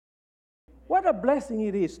What a blessing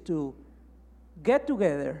it is to get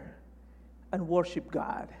together and worship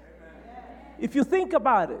God. Amen. If you think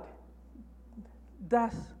about it,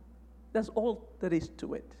 that's all there is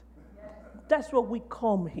to it. That's what we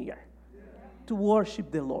come here, to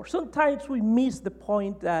worship the Lord. Sometimes we miss the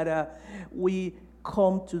point that we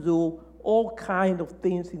come to do all kinds of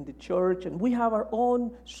things in the church, and we have our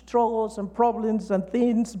own struggles and problems and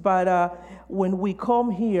things, but when we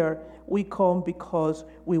come here, we come because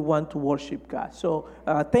we want to worship God. So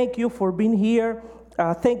thank you for being here.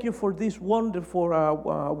 Thank you for this wonderful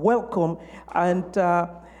welcome. And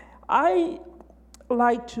I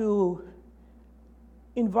like to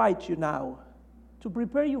invite you now to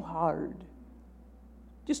prepare your heart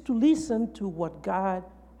just to listen to what God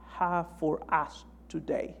has for us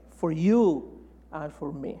today, for you and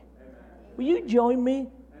for me. Amen. Will you join me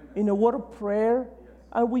in a word of prayer?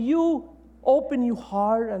 And will you open your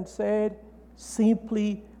heart and say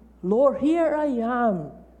simply, Lord, here I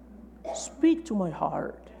am. Speak to my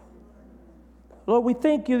heart. Lord, we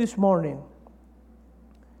thank you this morning.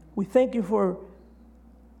 We thank you for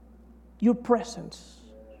your presence.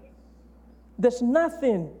 There's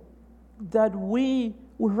nothing that we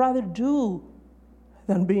would rather do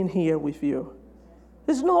than being here with you.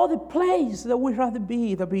 There's no other place that we'd rather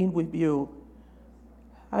be than being with you.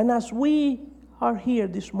 And as we are here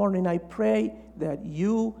this morning, I pray that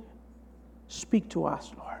you speak to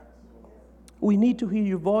us, Lord. We need to hear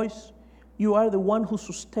your voice. You are the one who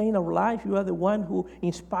sustains our life. You are the one who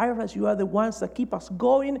inspires us. You are the ones that keep us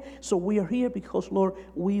going. So we are here because, Lord,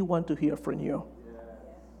 we want to hear from you.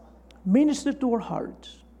 Minister to our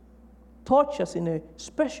hearts. Touch us in a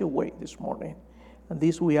special way this morning. And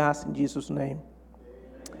this we ask in Jesus' name.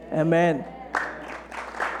 Amen.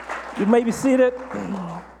 You may be seated.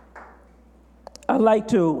 I'd like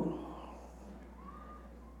to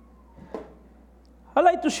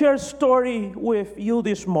share a story with you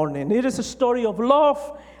this morning. It is a story of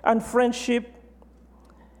love and friendship.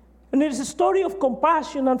 And it is a story of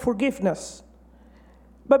compassion and forgiveness.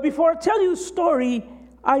 But before I tell you the story,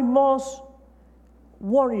 I must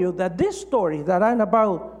warn you that this story that I'm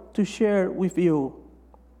about to share with you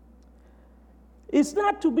is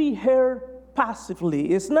not to be heard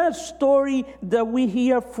passively. It's not a story that we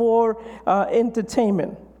hear for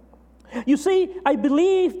entertainment. You see, I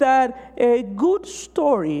believe that a good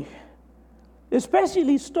story,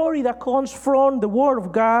 especially a story that comes from the Word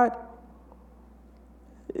of God,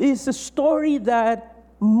 is a story that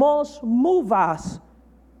must move us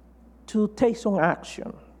to take some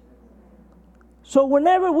action. So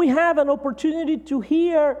whenever we have an opportunity to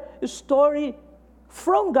hear a story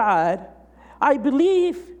from God, I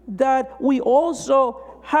believe that we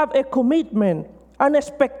also have a commitment, an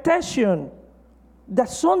expectation that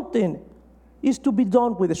something is to be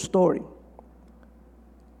done with the story.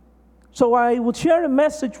 So I will share a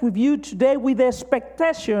message with you today with the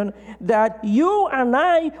expectation that you and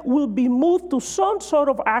I will be moved to some sort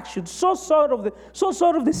of action, some sort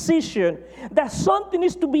of decision, that something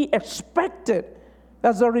is to be expected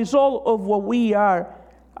as a result of what we are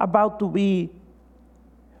about to be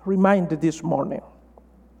reminded this morning.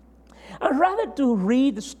 And rather to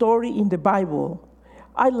read the story in the Bible,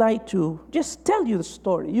 I like to just tell you the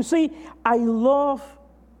story. You see, I love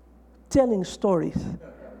telling stories.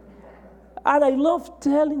 And I love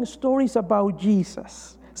telling stories about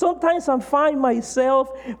Jesus. Sometimes I find myself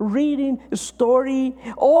reading a story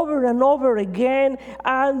over and over again.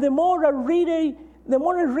 And the more I read it,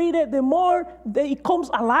 the more it comes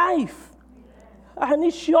alive. And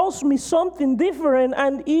it shows me something different,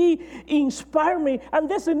 and it inspires me.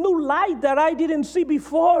 And there's a new light that I didn't see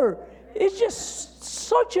before. It's just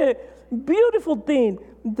such a beautiful thing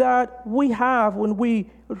that we have when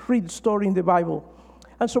we read the story in the Bible.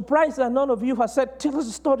 I'm surprised that none of you have said, tell us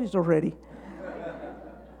the stories already.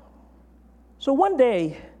 So one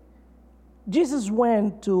day, Jesus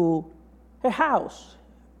went to a house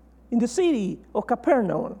in the city of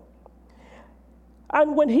Capernaum.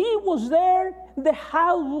 And when he was there, the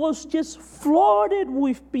house was just flooded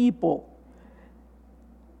with people.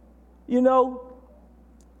 You know,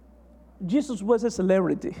 Jesus was a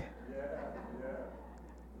celebrity.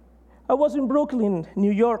 I was in Brooklyn,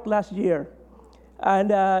 New York last year, and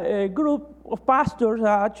a group of pastors,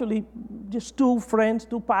 actually just two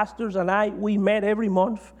pastors and we met every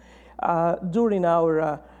month during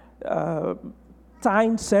our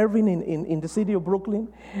time serving in the city of Brooklyn.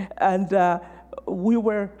 And we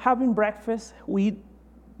were having breakfast. We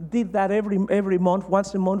did that every month.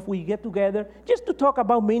 Once a month we get together just to talk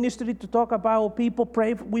about ministry, to talk about people,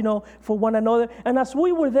 pray for one another. And as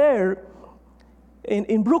we were there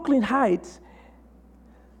in Brooklyn Heights,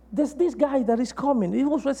 there's this guy that is coming. He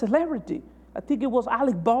was a celebrity. I think it was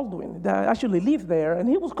Alec Baldwin that actually lived there, and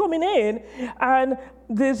he was coming in, and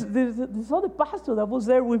this other pastor that was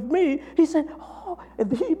there with me, he said, oh,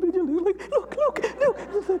 and he immediately like, look,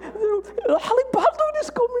 Alec Baldwin is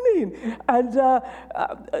coming in, and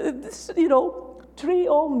this, three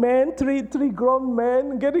old men, three grown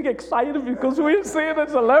men getting excited because we're seeing a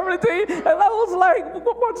celebrity, and I was like,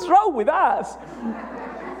 what's wrong with us?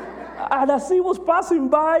 And as he was passing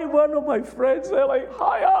by, one of my friends said, like,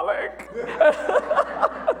 hi, Alec.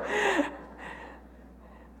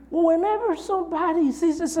 Whenever somebody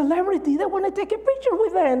sees a celebrity, they want to take a picture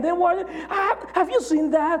with them. They want, have you seen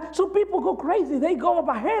that? Some people go crazy. They go up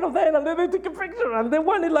ahead of them, and then they take a picture, and they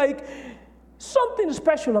want it like something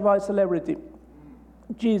special about a celebrity.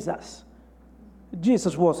 Jesus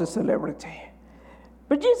was a celebrity.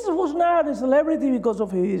 But Jesus was not a celebrity because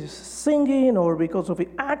of his singing or because of his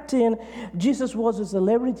acting. Jesus was a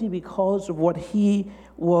celebrity because of what he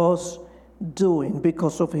was doing,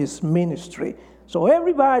 because of his ministry. So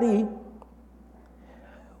everybody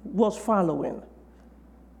was following.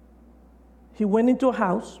 He went into a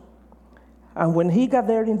house, and when he got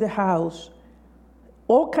there in the house,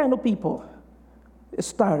 all kind of people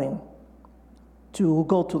starting to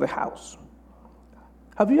go to the house.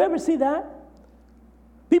 Have you ever seen that?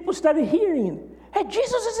 People started hearing, hey,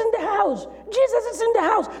 Jesus is in the house. Jesus is in the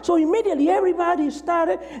house. So immediately everybody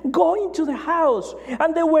started going to the house.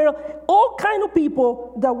 And there were all kind of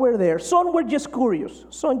people that were there. Some were just curious.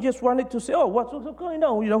 Some just wanted to say, oh, what's going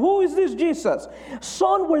on? Who is this Jesus?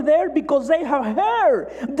 Some were there because they have heard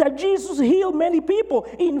that Jesus healed many people.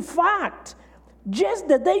 In fact, just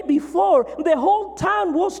the day before, the whole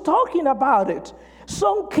town was talking about it.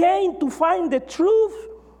 Some came to find the truth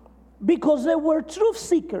because they were truth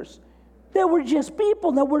seekers. They were just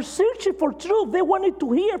people that were searching for truth. They wanted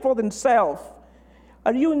to hear for themselves.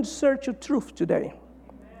 Are you in search of truth today?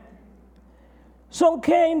 Some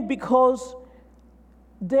came because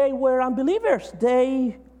they were unbelievers.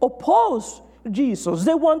 They opposed Jesus.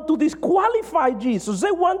 They want to disqualify Jesus.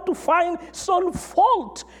 They want to find some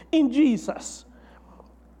fault in Jesus.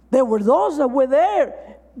 There were those that were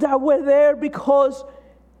there because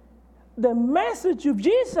the message of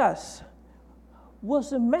Jesus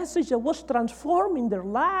was a message that was transforming their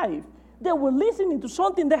life. They were listening to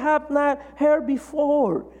something they had not heard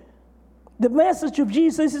before. The message of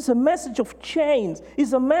Jesus is a message of change.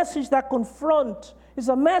 It's a message that confronts. It's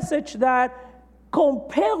a message that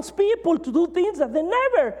compels people to do things that they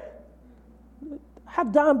never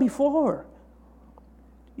have done before.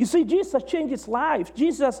 You see, Jesus changes life.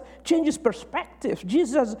 Jesus changes perspective.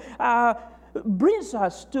 Jesus brings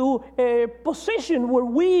us to a position where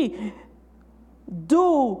we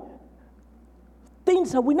do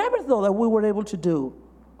things that we never thought that we were able to do.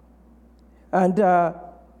 And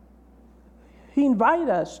he invites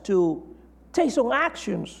us to take some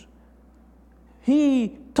actions.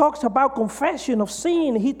 He talks about confession of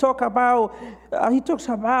sin. He talks about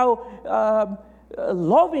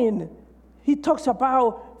loving. He talks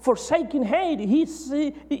about forsaking hate.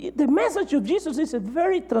 The message of Jesus is a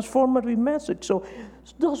very transformative message. So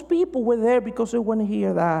those people were there because they want to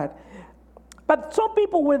hear that. But some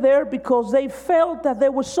people were there because they felt that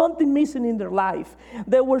there was something missing in their life.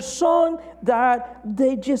 There were some that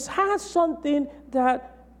they just had something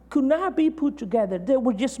that could not be put together. They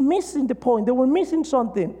were just missing the point. They were missing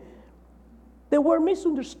something. They were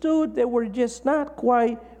misunderstood. They were just not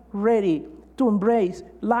quite ready to embrace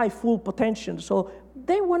life full potential. So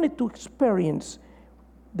they wanted to experience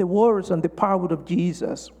the words and the power of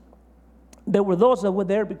Jesus. There were those that were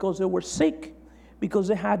there because they were sick, because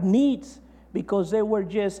they had needs, because they were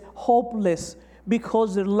just hopeless,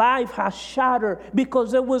 because their life had shattered,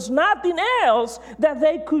 because there was nothing else that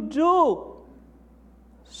they could do.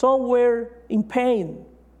 Some were in pain.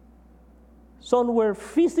 Some were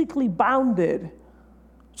physically bounded.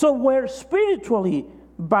 Some were spiritually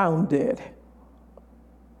bounded.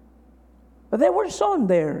 But there were some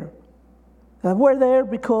there that were there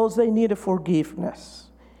because they needed forgiveness.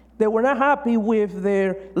 They were not happy with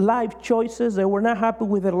their life choices. They were not happy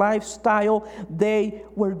with their lifestyle. They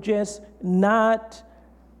were just not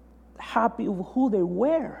happy with who they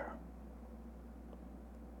were.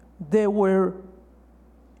 They were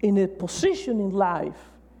in a position in life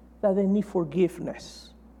that they need forgiveness.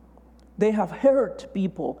 They have hurt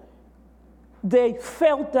people. They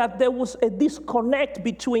felt that there was a disconnect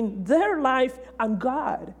between their life and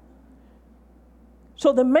God.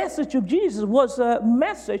 So the message of Jesus was a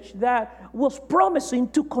message that was promising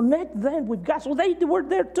to connect them with God. So they were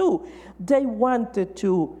there too. They wanted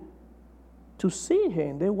to see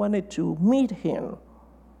him. They wanted to meet him.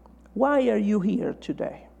 Why are you here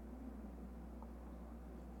today?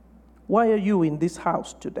 why are you in this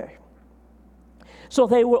house today? So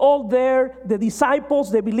they were all there, the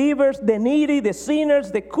disciples, the believers, the needy, the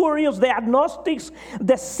sinners, the curious, the agnostics,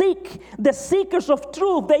 the sick, the seekers of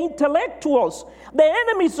truth, the intellectuals, the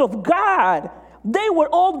enemies of God. They were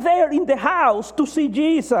all there in the house to see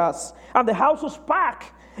Jesus, and the house was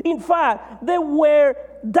packed. In fact, there were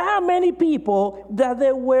that many people that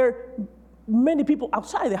there were many people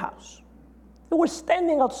outside the house. They were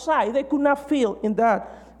standing outside. They could not fit in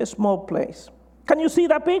that small place. Can you see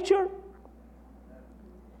that picture?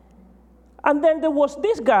 And then there was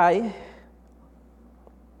this guy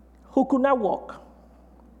who could not walk.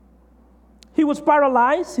 He was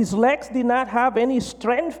paralyzed. His legs did not have any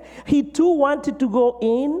strength. He too wanted to go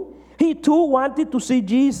in. He too wanted to see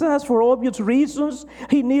Jesus for obvious reasons.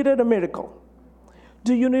 He needed a miracle.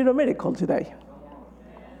 Do you need a miracle today?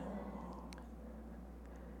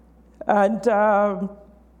 And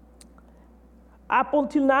up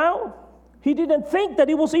until now, he didn't think that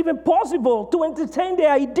it was even possible to entertain the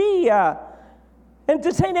idea,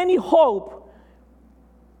 entertain any hope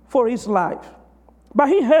for his life. But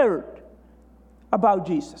he heard about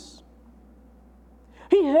Jesus.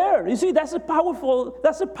 He heard. You see, that's the power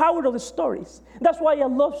of the stories. That's why I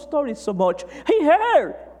love stories so much. He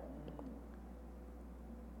heard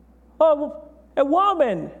of a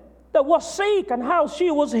woman that was sick and how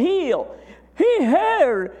she was healed. He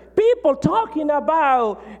heard people talking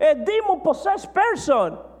about a demon-possessed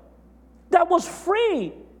person that was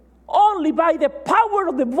free only by the power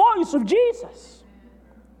of the voice of Jesus.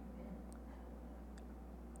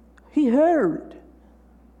 He heard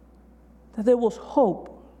that there was hope.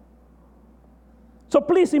 So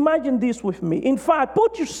please imagine this with me. In fact,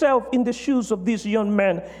 put yourself in the shoes of this young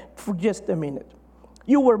man for just a minute.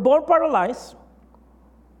 You were born paralyzed,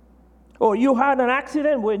 or you had an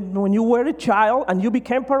accident when you were a child and you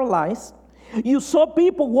became paralyzed. You saw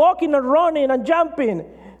people walking and running and jumping,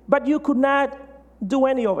 but you could not do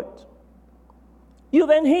any of it. You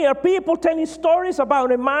then hear people telling stories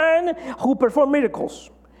about a man who performed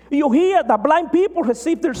miracles. You hear that blind people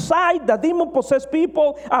receive their sight, that demon-possessed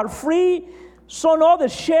people are free. Some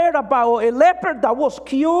others shared about a leper that was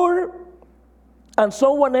cured. And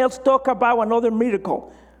someone else talked about another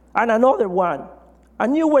miracle and another one.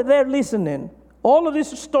 And you were there listening. All of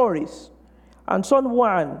these stories. And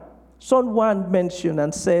someone mentioned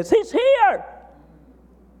and says, he's here.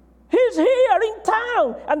 He's here in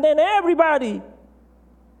town. And then everybody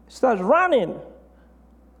starts running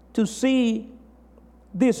to see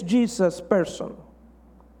this Jesus person.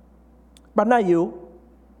 But not you.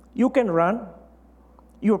 You can run.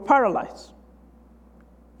 You're paralyzed.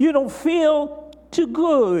 You don't feel too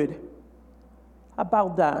good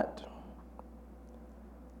about that.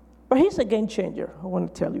 But here's a game changer I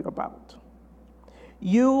want to tell you about.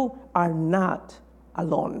 You are not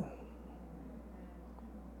alone.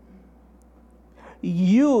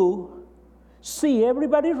 You see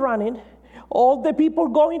everybody running, all the people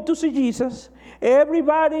going to see Jesus,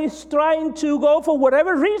 everybody is trying to go for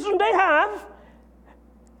whatever reason they have.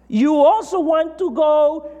 You also want to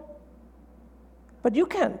go, but you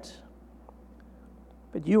can't.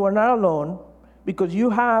 But you are not alone because you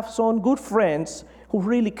have some good friends who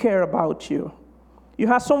really care about you. You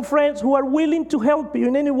have some friends who are willing to help you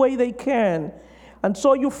in any way they can. And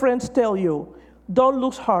so your friends tell you, don't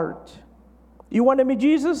lose heart. You want to meet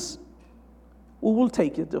Jesus? We will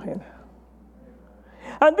take you to him.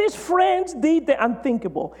 And these friends did the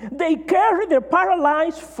unthinkable. They carried their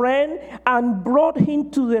paralyzed friend and brought him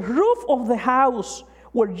to the roof of the house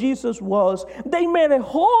where Jesus was. They made a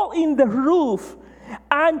hole in the roof,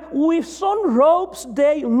 and with some ropes,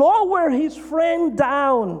 they lowered his friend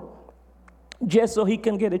down just so he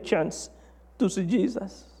can get a chance to see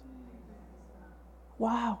Jesus.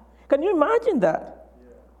 Wow. Can you imagine that?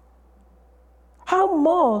 How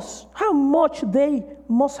much they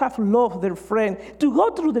must have loved their friend to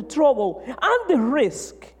go through the trouble and the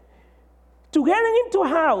risk to getting into a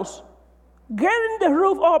house, getting the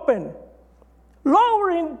roof open,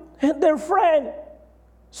 lowering their friend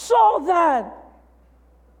so that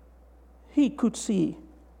he could see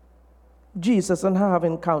Jesus and have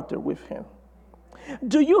an encounter with him.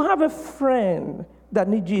 Do you have a friend that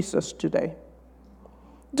needs Jesus today?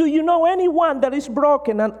 Do you know anyone that is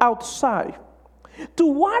broken and outside? To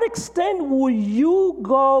what extent will you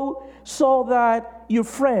go so that your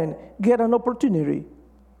friend get an opportunity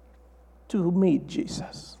to meet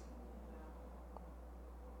Jesus?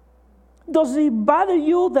 Does it bother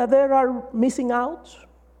you that they are missing out?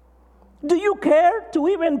 Do you care to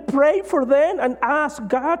even pray for them and ask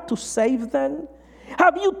God to save them?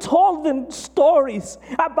 Have you told them stories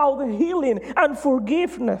about the healing and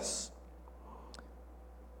forgiveness?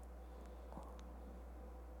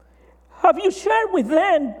 Have you shared with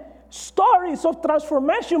them stories of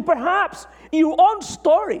transformation, perhaps your own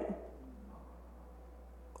story?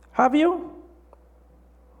 Have you?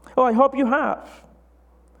 Oh, I hope you have.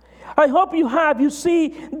 I hope you have. You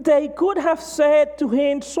see, they could have said to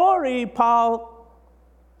him, sorry, Paul,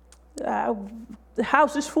 the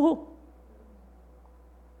house is full.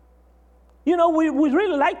 You know, we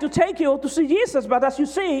really like to take you to see Jesus, but as you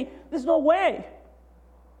see, there's no way.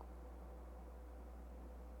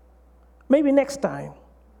 Maybe next time.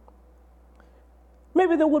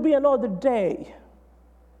 Maybe there will be another day.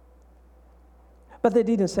 But they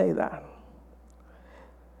didn't say that.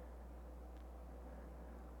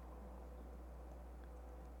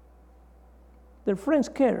 Their friends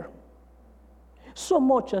care so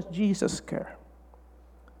much as Jesus cared.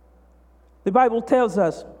 The Bible tells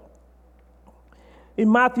us in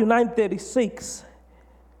Matthew 9:36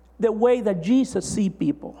 the way that Jesus sees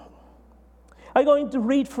people. I'm going to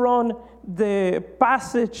read from the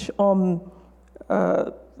passage on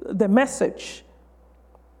the Message.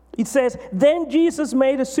 It says, then Jesus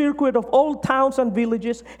made a circuit of all towns and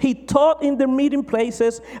villages. He taught in their meeting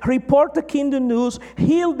places, reported kingdom news,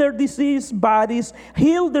 healed their diseased bodies,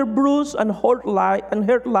 healed their bruised and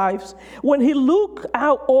hurt lives. When he looked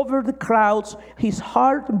out over the crowds, his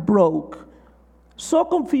heart broke. So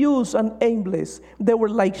confused and aimless, they were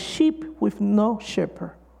like sheep with no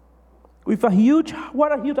shepherd. What a huge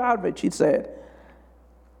outrage, he said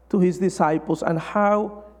to his disciples, and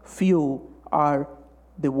how few are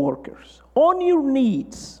the workers. On your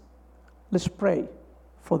knees, let's pray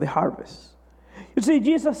for the harvest. You see,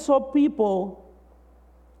 Jesus saw people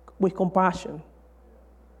with compassion.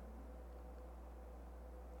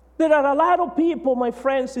 There are a lot of people, my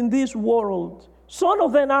friends, in this world. Some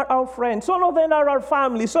of them are our friends. Some of them are our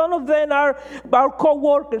family. Some of them are our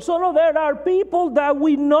co-workers. Some of them are people that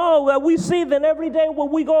we know, that we see them every day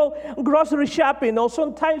when we go grocery shopping. Or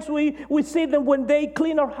sometimes we see them when they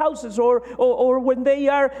clean our houses or when they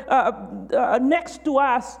are next to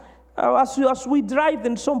us as we drive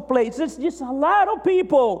them someplace. There's just a lot of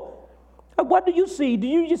people. What do you see? Do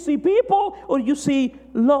you just see people or you see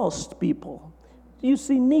lost people? Do you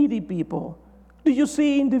see needy people? Do you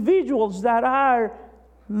see individuals that are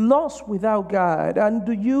lost without God? And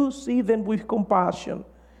do you see them with compassion?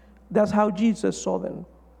 That's how Jesus saw them.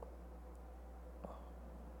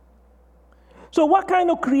 So what kind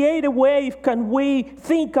of creative way can we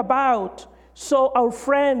think about so our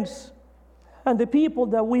friends and the people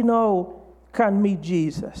that we know can meet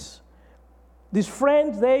Jesus? These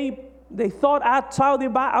friends, they thought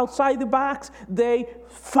outside the box. They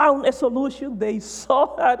found a solution. They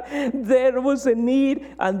saw that there was a need,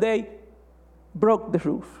 and they broke the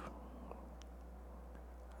roof.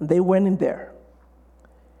 They went in there.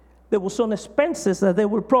 There were some expenses that they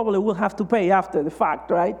will have to pay after the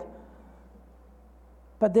fact, right?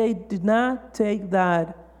 But they did not take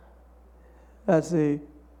that as a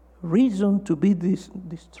reason to be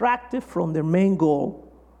distracted from their main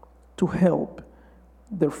goal, to help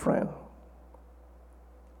their friend.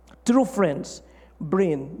 True friends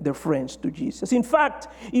bring their friends to Jesus. In fact,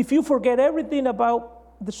 if you forget everything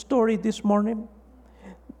about the story this morning,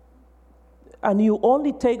 and you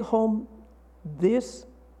only take home this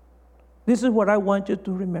is what I want you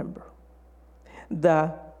to remember.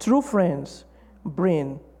 That true friends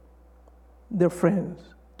bring their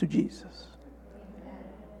friends to Jesus.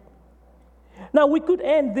 Now, we could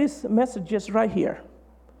end this message just right here.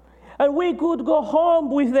 And we could go home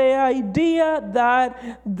with the idea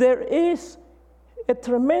that there is a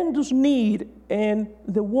tremendous need in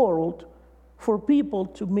the world for people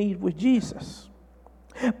to meet with Jesus.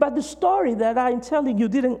 But the story that I'm telling you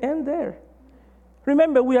didn't end there.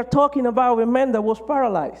 Remember, we are talking about a man that was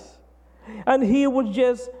paralyzed. And he was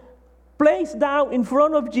just placed down in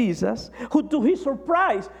front of Jesus, who, to his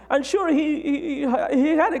surprise, I'm sure he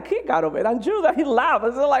had a kick out of it. I'm sure that he laughed.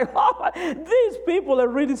 It's like, oh, these people are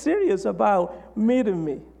really serious about meeting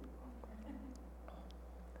me.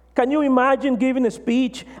 Can you imagine giving a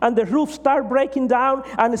speech and the roof start breaking down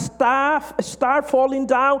and staff start falling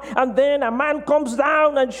down, and then a man comes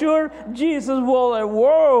down, and sure, Jesus will,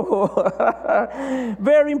 whoa,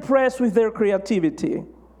 very impressed with their creativity.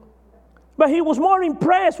 But he was more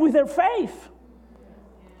impressed with their faith.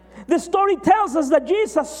 The story tells us that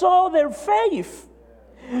Jesus saw their faith.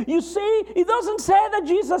 You see, it doesn't say that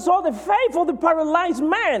Jesus saw the faith of the paralyzed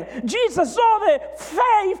man. Jesus saw the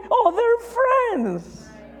faith of their friends.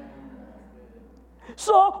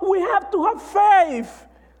 So we have to have faith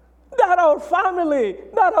that our family,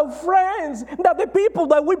 that our friends, that the people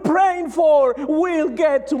that we're praying for will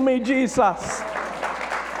get to meet Jesus.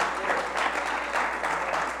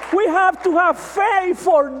 We have to have faith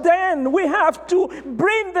for them. We have to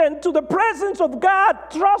bring them to the presence of God,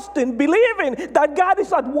 trusting, believing that God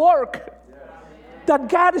is at work. That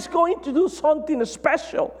God is going to do something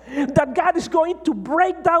special. That God is going to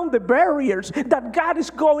break down the barriers. That God is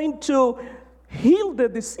going to heal the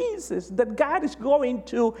diseases. That God is going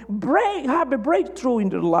to have a breakthrough in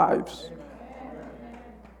their lives.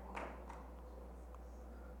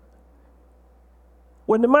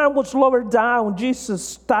 When the man was lowered down, Jesus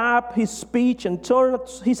stopped his speech and turned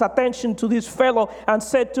his attention to this fellow and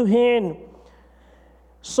said to him,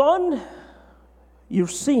 "Son, your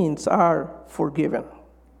sins are forgiven."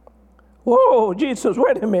 Whoa, Jesus,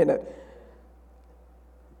 wait a minute.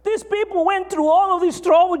 These people went through all of this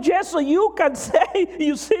trouble just so you can say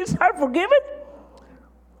your sins are forgiven?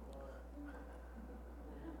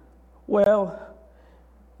 Well,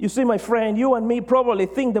 you see, my friend, you and me probably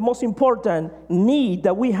think the most important need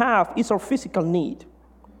that we have is our physical need.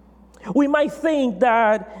 We might think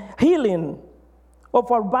that healing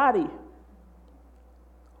of our body,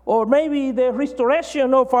 or maybe the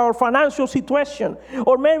restoration of our financial situation,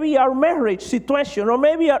 or maybe our marriage situation, or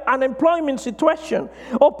maybe our unemployment situation,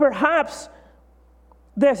 or perhaps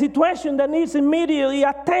the situation that needs immediate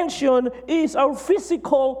attention is our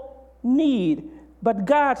physical need. But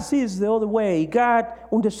God sees the other way. God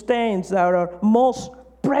understands that our most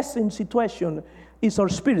pressing situation is our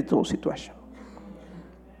spiritual situation.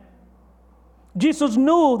 Jesus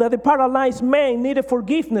knew that the paralyzed man needed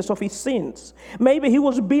forgiveness of his sins. Maybe he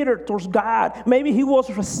was bitter towards God. Maybe he was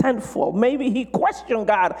resentful. Maybe he questioned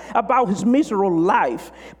God about his miserable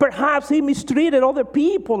life. Perhaps he mistreated other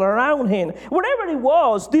people around him. Whatever it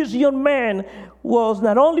was, this young man was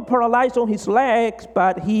not only paralyzed on his legs,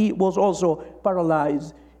 but he was also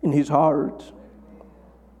paralyzed in his heart.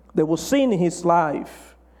 There was sin in his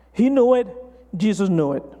life. He knew it. Jesus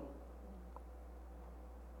knew it.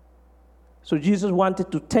 So Jesus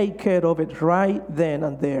wanted to take care of it right then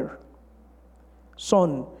and there.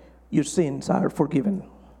 Son, your sins are forgiven.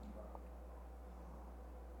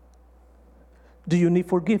 Do you need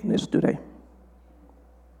forgiveness today?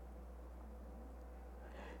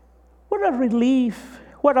 What a relief,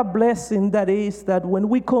 what a blessing that is that when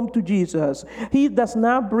we come to Jesus, He does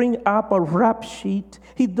not bring up a rap sheet.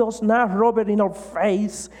 He does not rub it in our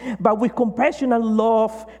face, but with compassion and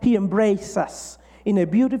love, He embraces us in a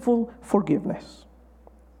beautiful forgiveness.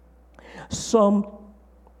 Psalm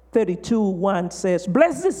 32:1 says,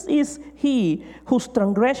 "Blessed is he whose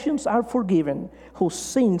transgressions are forgiven, whose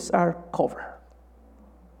sins are covered."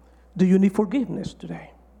 Do you need forgiveness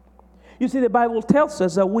today? You see, the Bible tells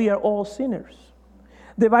us that we are all sinners.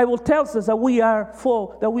 The Bible tells us that we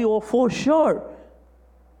all fall short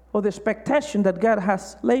of the expectation that God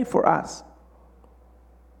has laid for us.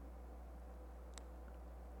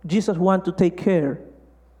 Jesus wants to take care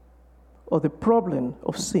of the problem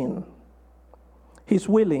of sin. He's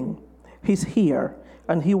willing, He's here,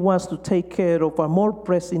 and He wants to take care of a more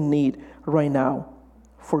pressing need right now,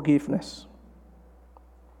 forgiveness.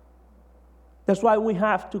 That's why we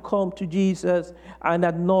have to come to Jesus and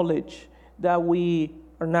acknowledge that we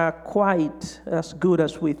are not quite as good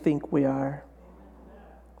as we think we are.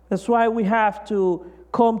 That's why we have to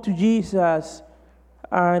come to Jesus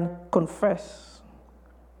and confess.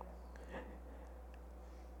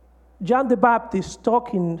 John the Baptist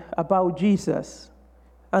talking about Jesus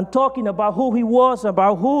and talking about who He was,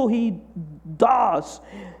 about who He does.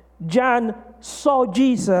 John saw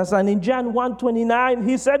Jesus, and in John 1:29,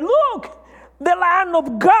 he said, "Look, the Lamb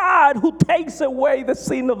of God who takes away the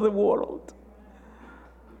sin of the world."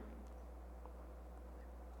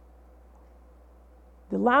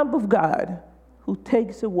 The Lamb of God who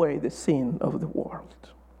takes away the sin of the world.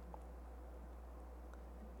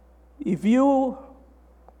 If you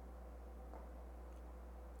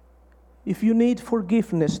need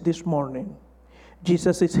forgiveness this morning,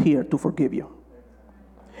 Jesus is here to forgive you.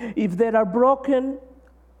 If there are broken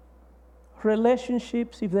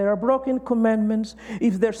relationships, if there are broken commandments,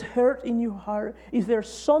 if there's hurt in your heart, if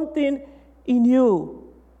there's something in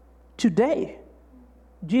you today,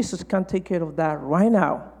 Jesus can take care of that right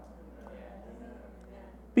now.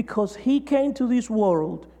 Because He came to this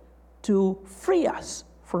world to free us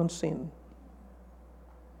from sin.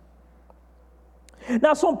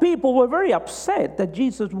 Now, some people were very upset that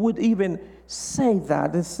Jesus would even say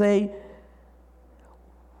that. They say,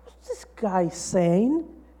 "What's this guy saying?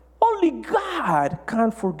 Only God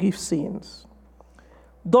can forgive sins."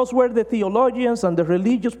 Those were the theologians and the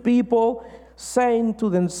religious people saying to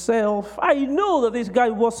themselves, "I knew that this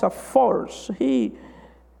guy was a force. He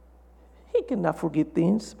cannot forgive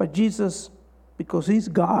things." But Jesus, because He's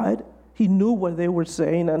God, He knew what they were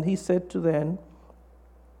saying, and He said to them,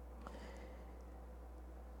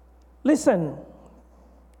 Listen,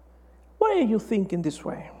 why are you thinking this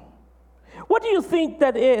way? What do you think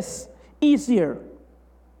that is easier?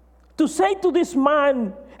 To say to this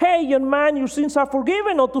man, hey, young man, your sins are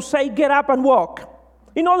forgiven, or to say, get up and walk?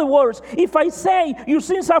 In other words, if I say your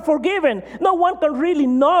sins are forgiven, no one can really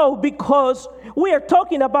know, because we are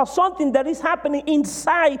talking about something that is happening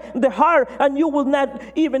inside the heart, and you will not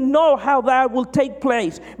even know how that will take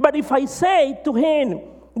place. But if I say to him,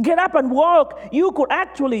 get up and walk, you could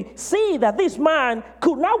actually see that this man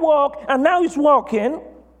could not walk, and now he's walking.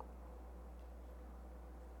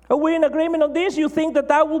 Are we in agreement on this? You think that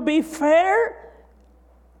that will be fair?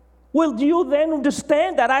 Will you then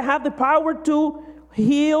understand that I have the power to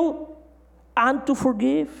heal and to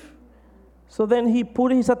forgive? So then he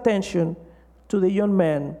put his attention to the young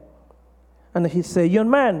man, and he said, young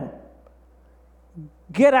man,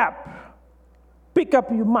 get up, pick up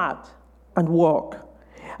your mat, and walk.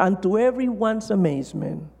 And to everyone's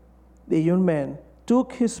amazement, the young man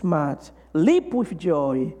took his mat, leaped with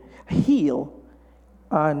joy, healed,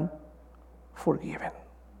 and forgiven.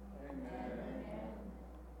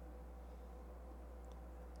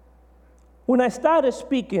 When I started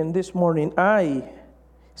speaking this morning, I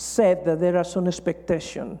said that there are some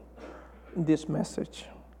expectation in this message.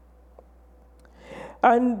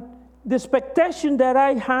 And the expectation that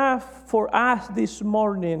I have for us this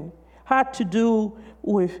morning had to do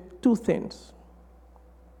with two things.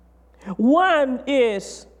 One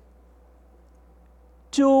is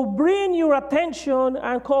to bring your attention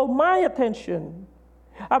and call my attention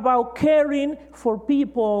about caring for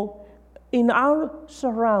people in our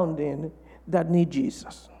surrounding that need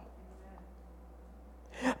Jesus.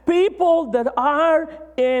 People that are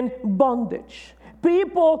in bondage.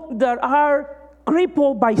 People that are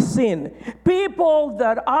crippled by sin. People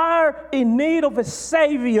that are in need of a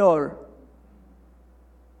Savior.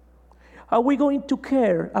 Are we going to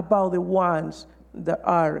care about the ones that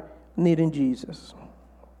are needing Jesus?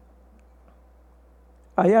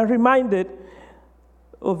 I am reminded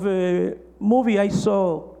of a movie I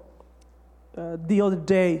saw the other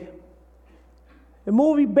day. A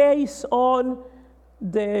movie based on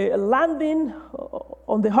the landing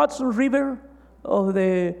on the Hudson River of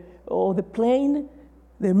the plane,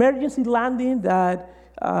 the emergency landing that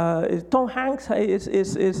Tom Hanks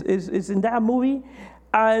is in that movie.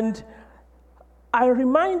 And I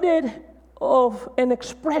reminded of an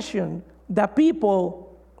expression that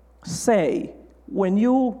people say when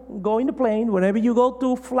you go in the plane, whenever you go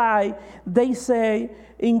to fly, they say,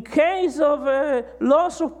 in case of a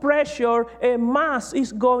loss of pressure, a mask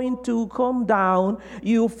is going to come down.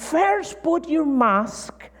 You first put your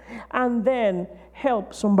mask and then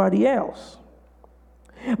help somebody else.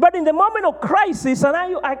 But in the moment of crisis, and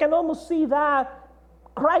I can almost see that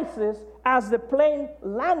crisis as the plane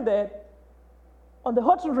landed on the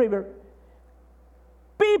Hudson River,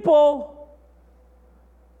 people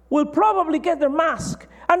will probably get their mask,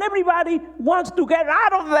 and everybody wants to get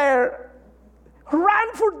out of there,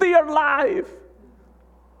 run for their life.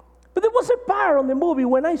 But there was a part on the movie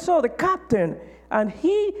when I saw the captain, and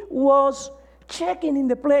he was checking in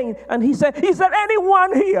the plane, and he said, is there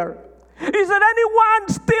anyone here? Is there anyone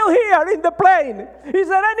still here in the plane? Is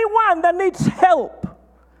there anyone that needs help?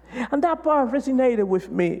 And that part resonated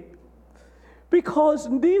with me. Because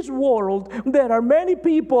in this world, there are many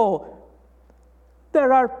people that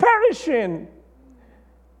are perishing.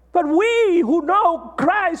 But we who know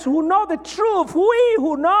Christ, who know the truth, we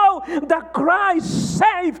who know that Christ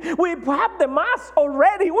saves, we have the mask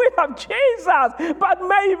already, we have Jesus. But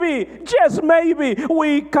maybe, just maybe,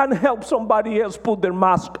 we can help somebody else put their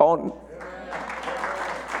mask on.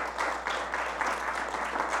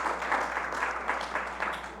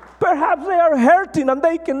 Perhaps they are hurting and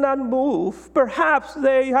they cannot move. Perhaps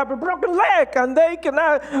they have a broken leg and they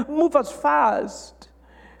cannot move as fast.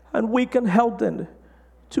 And we can help them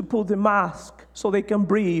to put the mask so they can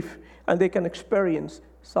breathe and they can experience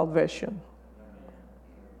salvation.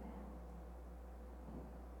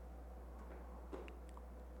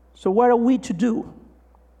 So what are we to do?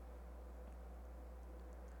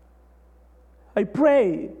 I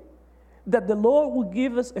pray that the Lord will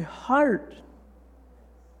give us a heart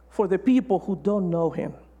for the people who don't know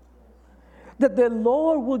Him. That the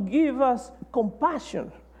Lord will give us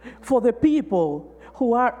compassion for the people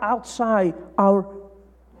who are outside our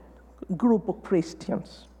group of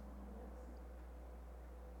Christians.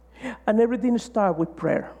 And everything starts with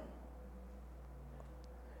prayer.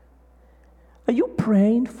 Are you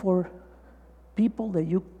praying for people that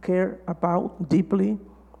you care about deeply?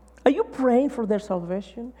 Are you praying for their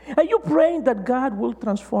salvation? Are you praying that God will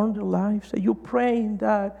transform their lives? Are you praying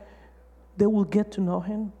that they will get to know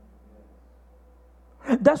Him?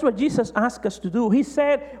 That's what Jesus asked us to do. He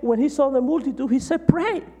said, when he saw the multitude, he said,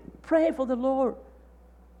 pray. Pray for the Lord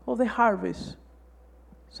of the harvest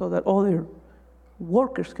so that other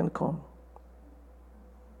workers can come.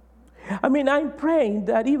 I mean, I'm praying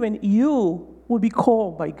that even you will be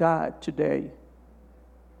called by God today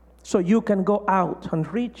so you can go out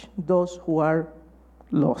and reach those who are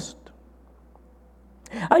lost.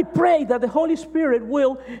 I pray that the Holy Spirit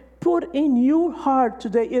will put in your heart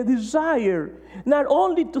today a desire not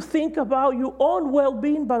only to think about your own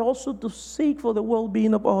well-being, but also to seek for the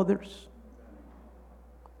well-being of others.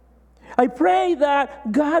 I pray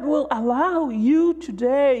that God will allow you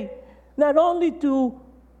today not only to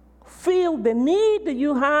feel the need that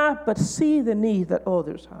you have, but see the need that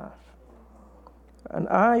others have. And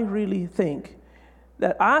I really think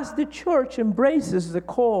that as the church embraces the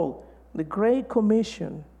call, the Great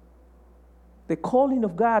Commission, the calling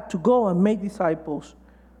of God to go and make disciples,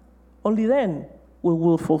 only then we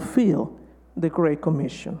will fulfill the Great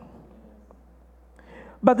Commission.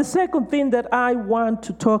 But the second thing that I want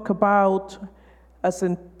to talk about as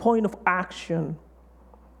a point of action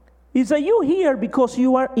is that you here because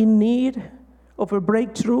you are in need of a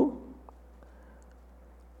breakthrough.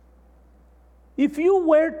 If you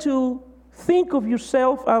were to think of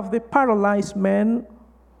yourself as the paralyzed man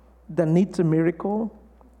that needs a miracle,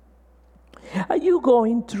 are you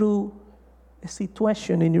going through a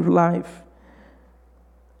situation in your life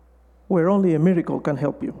where only a miracle can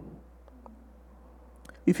help you?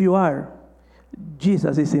 If you are,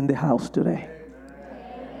 Jesus is in the house today.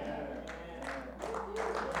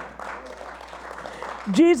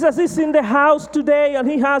 Jesus is in the house today, and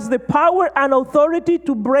he has the power and authority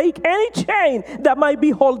to break any chain that might be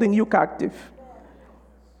holding you captive.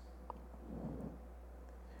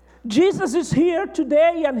 Jesus is here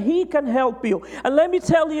today, and he can help you. And let me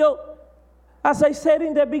tell you, as I said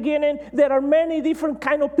in the beginning, there are many different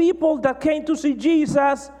kind of people that came to see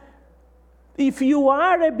Jesus. If you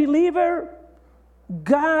are a believer,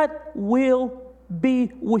 God will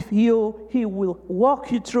be with you. He will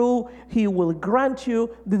walk you through. He will grant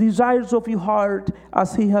you the desires of your heart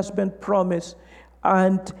as he has been promised.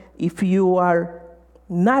 And if you are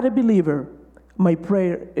not a believer, my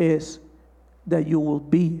prayer is that you will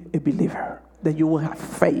be a believer, that you will have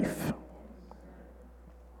faith.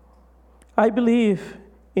 I believe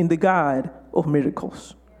in the God of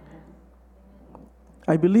miracles.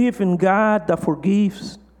 I believe in God that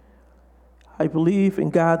forgives. I believe in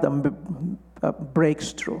God that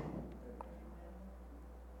breaks through.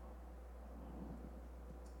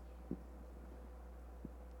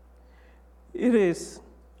 It is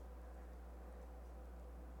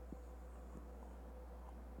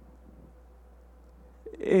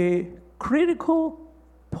a critical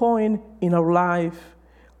point in our life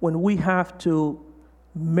when we have to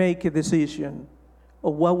make a decision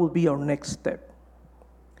of what will be our next step.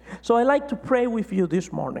 So I like to pray with you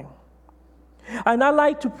this morning. And I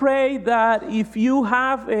like to pray that if you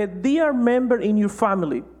have a dear member in your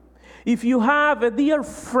family, if you have a dear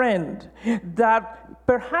friend that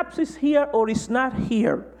perhaps is here or is not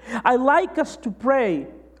here, I like us to pray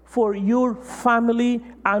for your family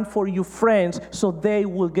and for your friends so they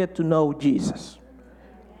will get to know Jesus.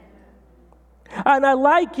 And I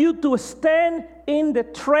like you to stand in the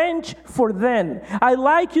trench for them. I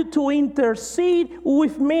like you to intercede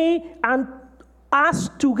with me and us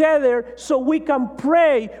together so we can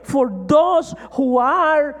pray for those who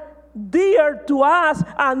are dear to us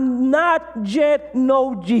and not yet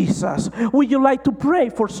know Jesus. Would you like to pray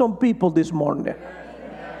for some people this morning?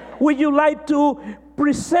 Would you like to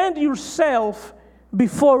present yourself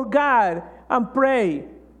before God and pray?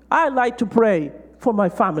 I like to pray for my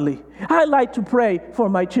family. I like to pray for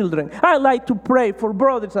my children. I like to pray for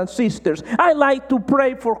brothers and sisters. I like to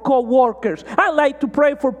pray for co-workers. I like to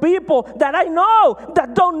pray for people that I know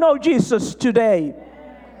that don't know Jesus today.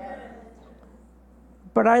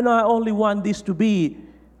 But I not only want this to be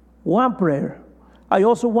one prayer, I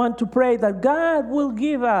also want to pray that God will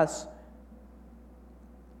give us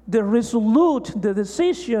the resolute, the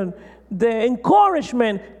decision, the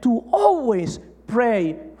encouragement to always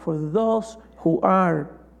pray for those who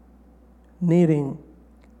are needing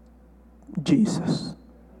Jesus.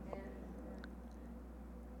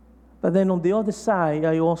 But then on the other side,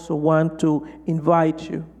 I also want to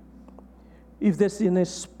invite you. If there's a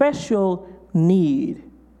special need,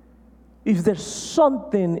 if there's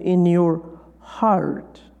something in your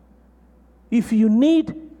heart, if you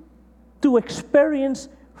need to experience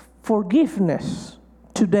forgiveness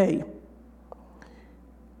today,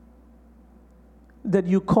 that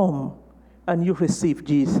you come and you receive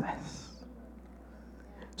Jesus.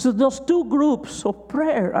 So those two groups of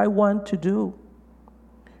prayer I want to do.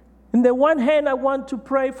 In the one hand, I want to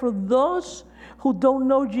pray for those who don't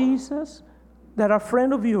know Jesus, that are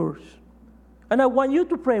friends of yours. And I want you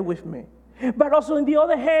to pray with me. But also, on the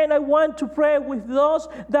other hand, I want to pray with those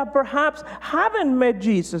that perhaps haven't met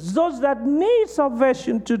Jesus, those that need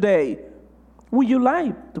salvation today. Would you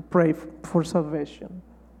like to pray for salvation?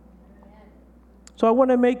 So I want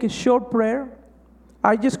to make a short prayer.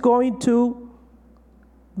 I'm just going to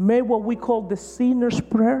make what we call the sinner's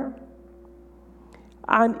prayer.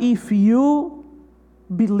 And if you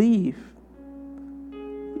believe,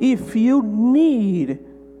 if you need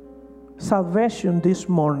salvation this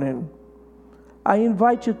morning, I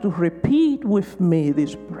invite you to repeat with me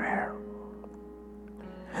this prayer.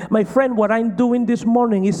 My friend, what I'm doing this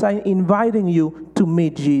morning is I'm inviting you to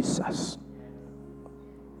meet Jesus.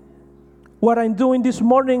 What I'm doing this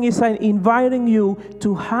morning is I'm inviting you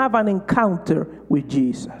to have an encounter with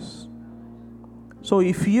Jesus. So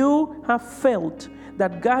if you have felt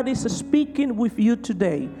that God is speaking with you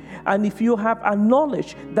today, and if you have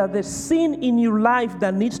acknowledged that there's sin in your life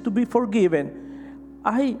that needs to be forgiven,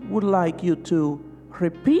 I would like you to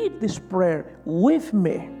repeat this prayer with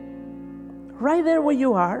me. Right there where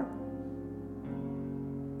you are.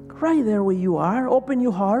 Right there where you are. Open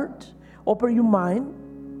your heart. Open your mind.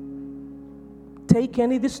 Take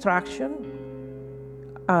any distraction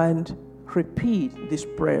and repeat this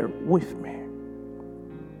prayer with me.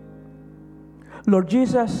 Lord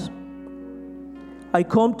Jesus, I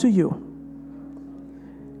come to you.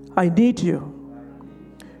 I need you.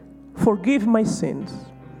 Forgive my sins.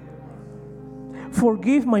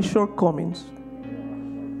 Forgive my shortcomings.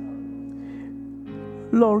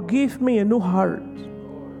 Lord, give me a new heart.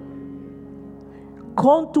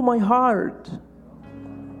 Come to my heart.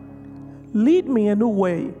 Lead me a new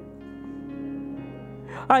way.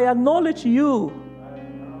 I acknowledge you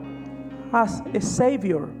as a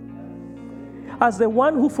Savior, as the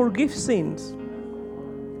one who forgives sins.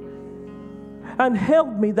 And help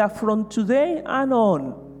me that from today and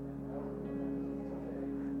on,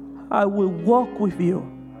 I will walk with you.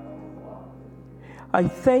 I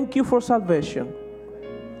thank you for salvation.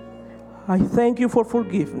 I thank you for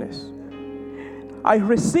forgiveness. I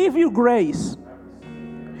receive your grace.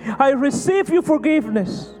 I receive your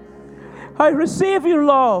forgiveness. I receive your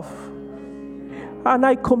love. And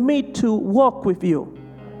I commit to walk with you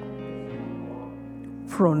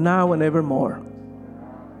from now and evermore.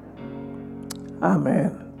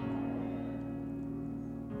 Amen.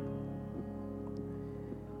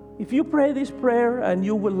 If you pray this prayer and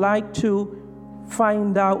you would like to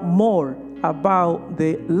find out more about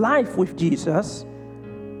the life with Jesus,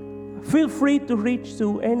 feel free to reach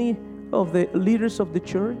to any of the leaders of the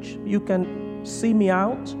church. You can see me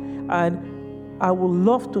out, and I would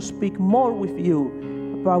love to speak more with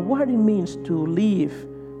you about what it means to live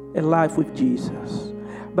a life with Jesus.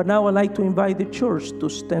 But now I'd like to invite the church to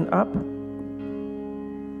stand up.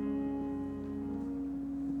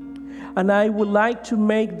 And I would like to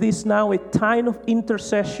make this now a time of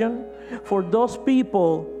intercession for those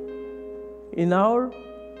people in our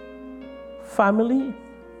family.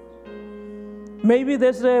 Maybe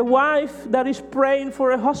there's a wife that is praying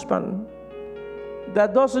for a husband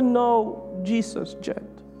that doesn't know Jesus yet.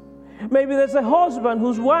 Maybe there's a husband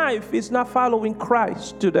whose wife is not following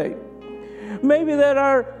Christ today. Maybe there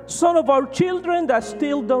are some of our children that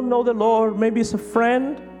still don't know the Lord. Maybe it's a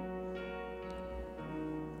friend.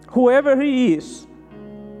 Whoever he is,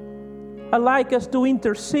 I'd like us to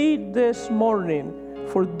intercede this morning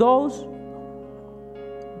for those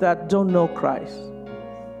that don't know Christ.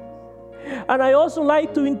 And I also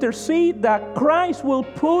like to intercede that Christ will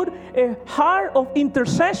put a heart of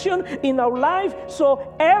intercession in our life,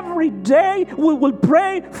 so every day we will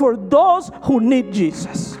pray for those who need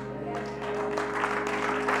Jesus.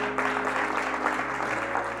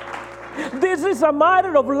 This is a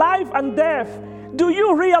matter of life and death. Do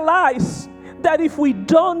you realize that if we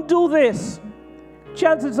don't do this,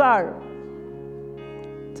 chances are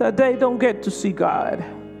that they don't get to see God?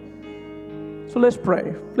 So let's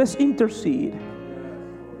pray. Let's intercede.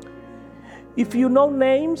 If you know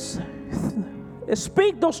names,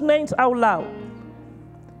 speak those names out loud.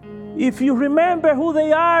 If you remember who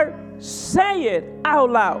they are, say it out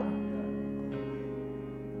loud.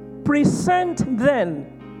 Present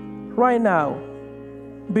them right now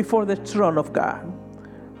before the throne of God.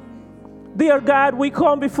 Dear God, we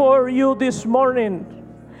come before you this morning.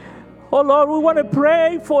 Oh Lord, we want to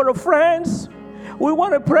pray for our friends. We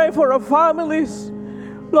want to pray for our families.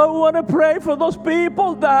 Lord, we want to pray for those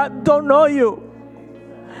people that don't know you.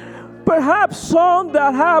 Perhaps some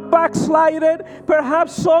that have backslided.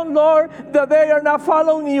 Perhaps some, Lord, that they are not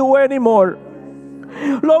following you anymore.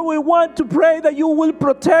 Lord, we want to pray that you will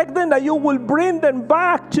protect them, that you will bring them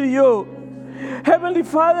back to you. Heavenly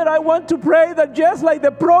Father, I want to pray that just like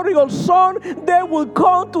the prodigal son, they will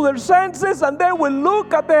come to their senses and they will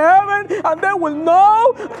look at the heaven and they will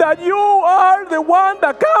know that you are the one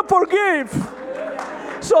that can forgive.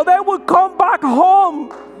 So they will come back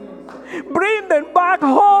home. Bring them back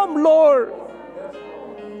home, Lord.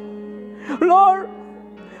 Lord,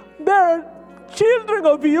 there are children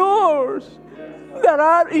of yours that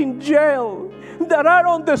are in jail, that are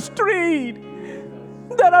on the street,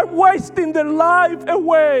 that are wasting their life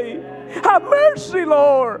away. Have mercy,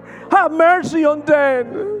 Lord. Have mercy on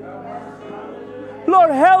them.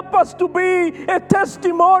 Lord, help us to be a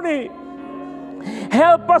testimony.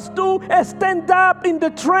 Help us to stand up in the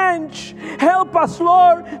trench. Help us,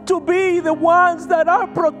 Lord, to be the ones that are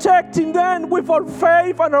protecting them with our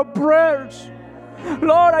faith and our prayers.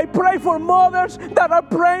 Lord, I pray for mothers that are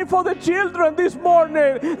praying for the children this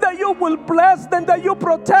morning, that you will bless them, that you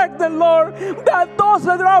protect them, Lord, that those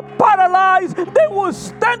that are paralyzed, they will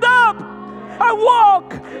stand up and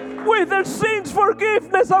walk with their sins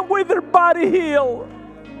forgiveness and with their body healed.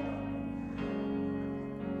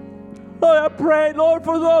 Lord, I pray, Lord,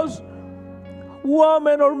 for those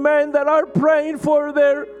women or men that are praying for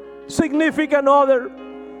their significant other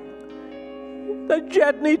that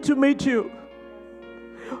yet need to meet you.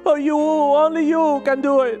 Or only you can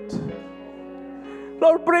do it.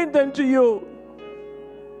 Lord, bring them to you.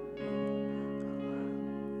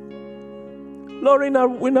 Lord, in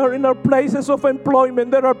our places of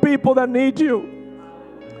employment, there are people that need you.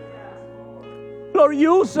 Lord,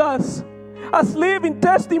 use us as living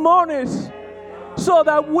testimonies so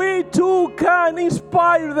that we too can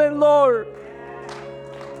inspire them, Lord.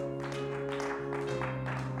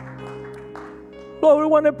 Lord, we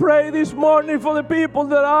want to pray this morning for the people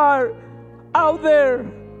that are out there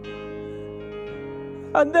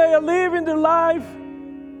and they are living their life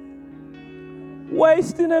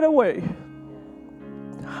wasting it away.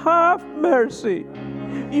 Have mercy.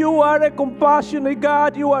 You are a compassionate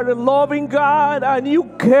God, you are a loving God, and you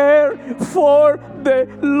care for the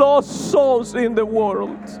lost souls in the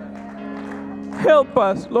world. Help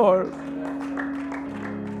us, Lord.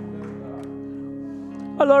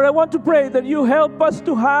 Lord, I want to pray that you help us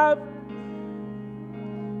to have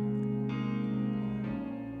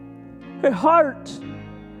a heart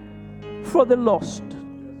for the lost.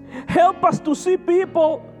 Help us to see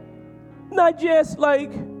people not just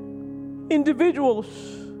like individuals,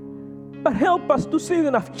 but help us to see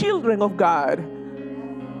them as children of God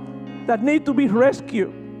that need to be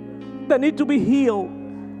rescued, that need to be healed,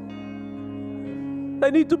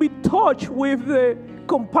 that need to be touched with the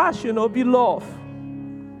compassion of your love.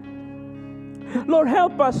 Lord,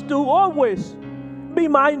 help us to always be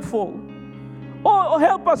mindful. Or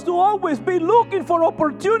help us to always be looking for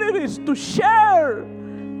opportunities to share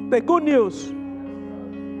the good news,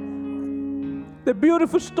 the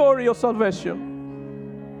beautiful story of salvation,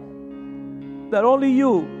 that only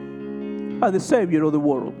you are the Savior of the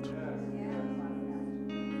world.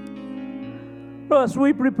 Lord, as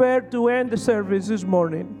we prepare to end the service this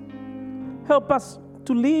morning, help us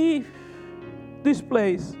to leave this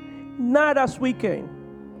place not as we came.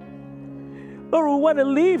 Lord, we want to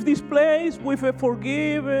leave this place with a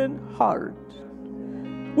forgiven heart,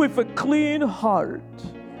 with a clean heart.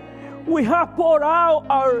 We have poured out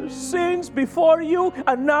our sins before you,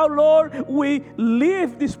 and now, Lord, we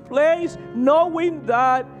leave this place knowing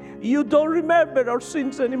that you don't remember our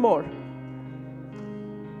sins anymore.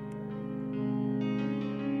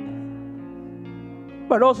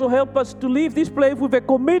 But also help us to leave this place with a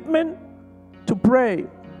commitment to pray.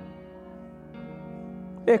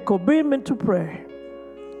 A commitment to pray.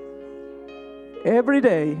 Every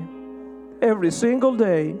day, every single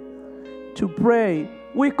day, to pray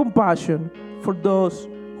with compassion for those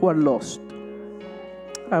who are lost.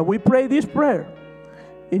 And we pray this prayer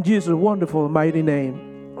in Jesus' wonderful, mighty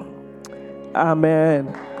name.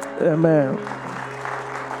 Amen. Amen.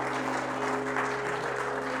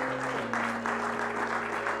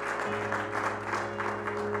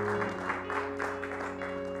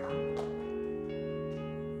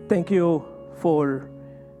 Thank you for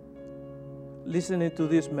listening to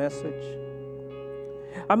this message.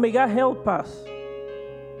 And may God help us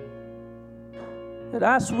that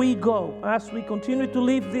as we go, as we continue to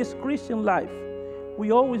live this Christian life,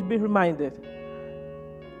 we always be reminded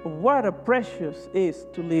of what a precious is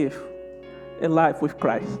to live a life with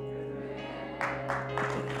Christ.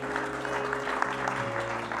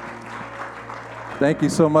 Thank you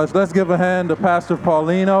so much. Let's give a hand to Pastor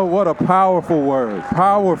Paulino. What a powerful word.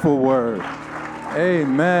 Powerful word.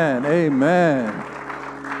 Amen. Amen.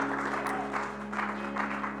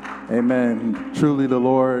 Amen. Truly, the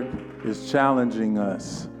Lord is challenging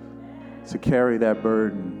us to carry that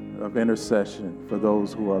burden of intercession for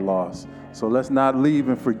those who are lost. So let's not leave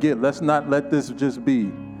and forget. Let's not let this just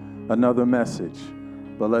be another message,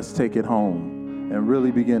 but let's take it home and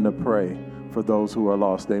really begin to pray for those who are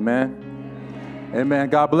lost. Amen. Amen.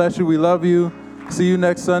 God bless you. We love you. See you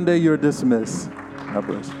next Sunday. You're dismissed. God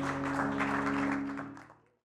bless you.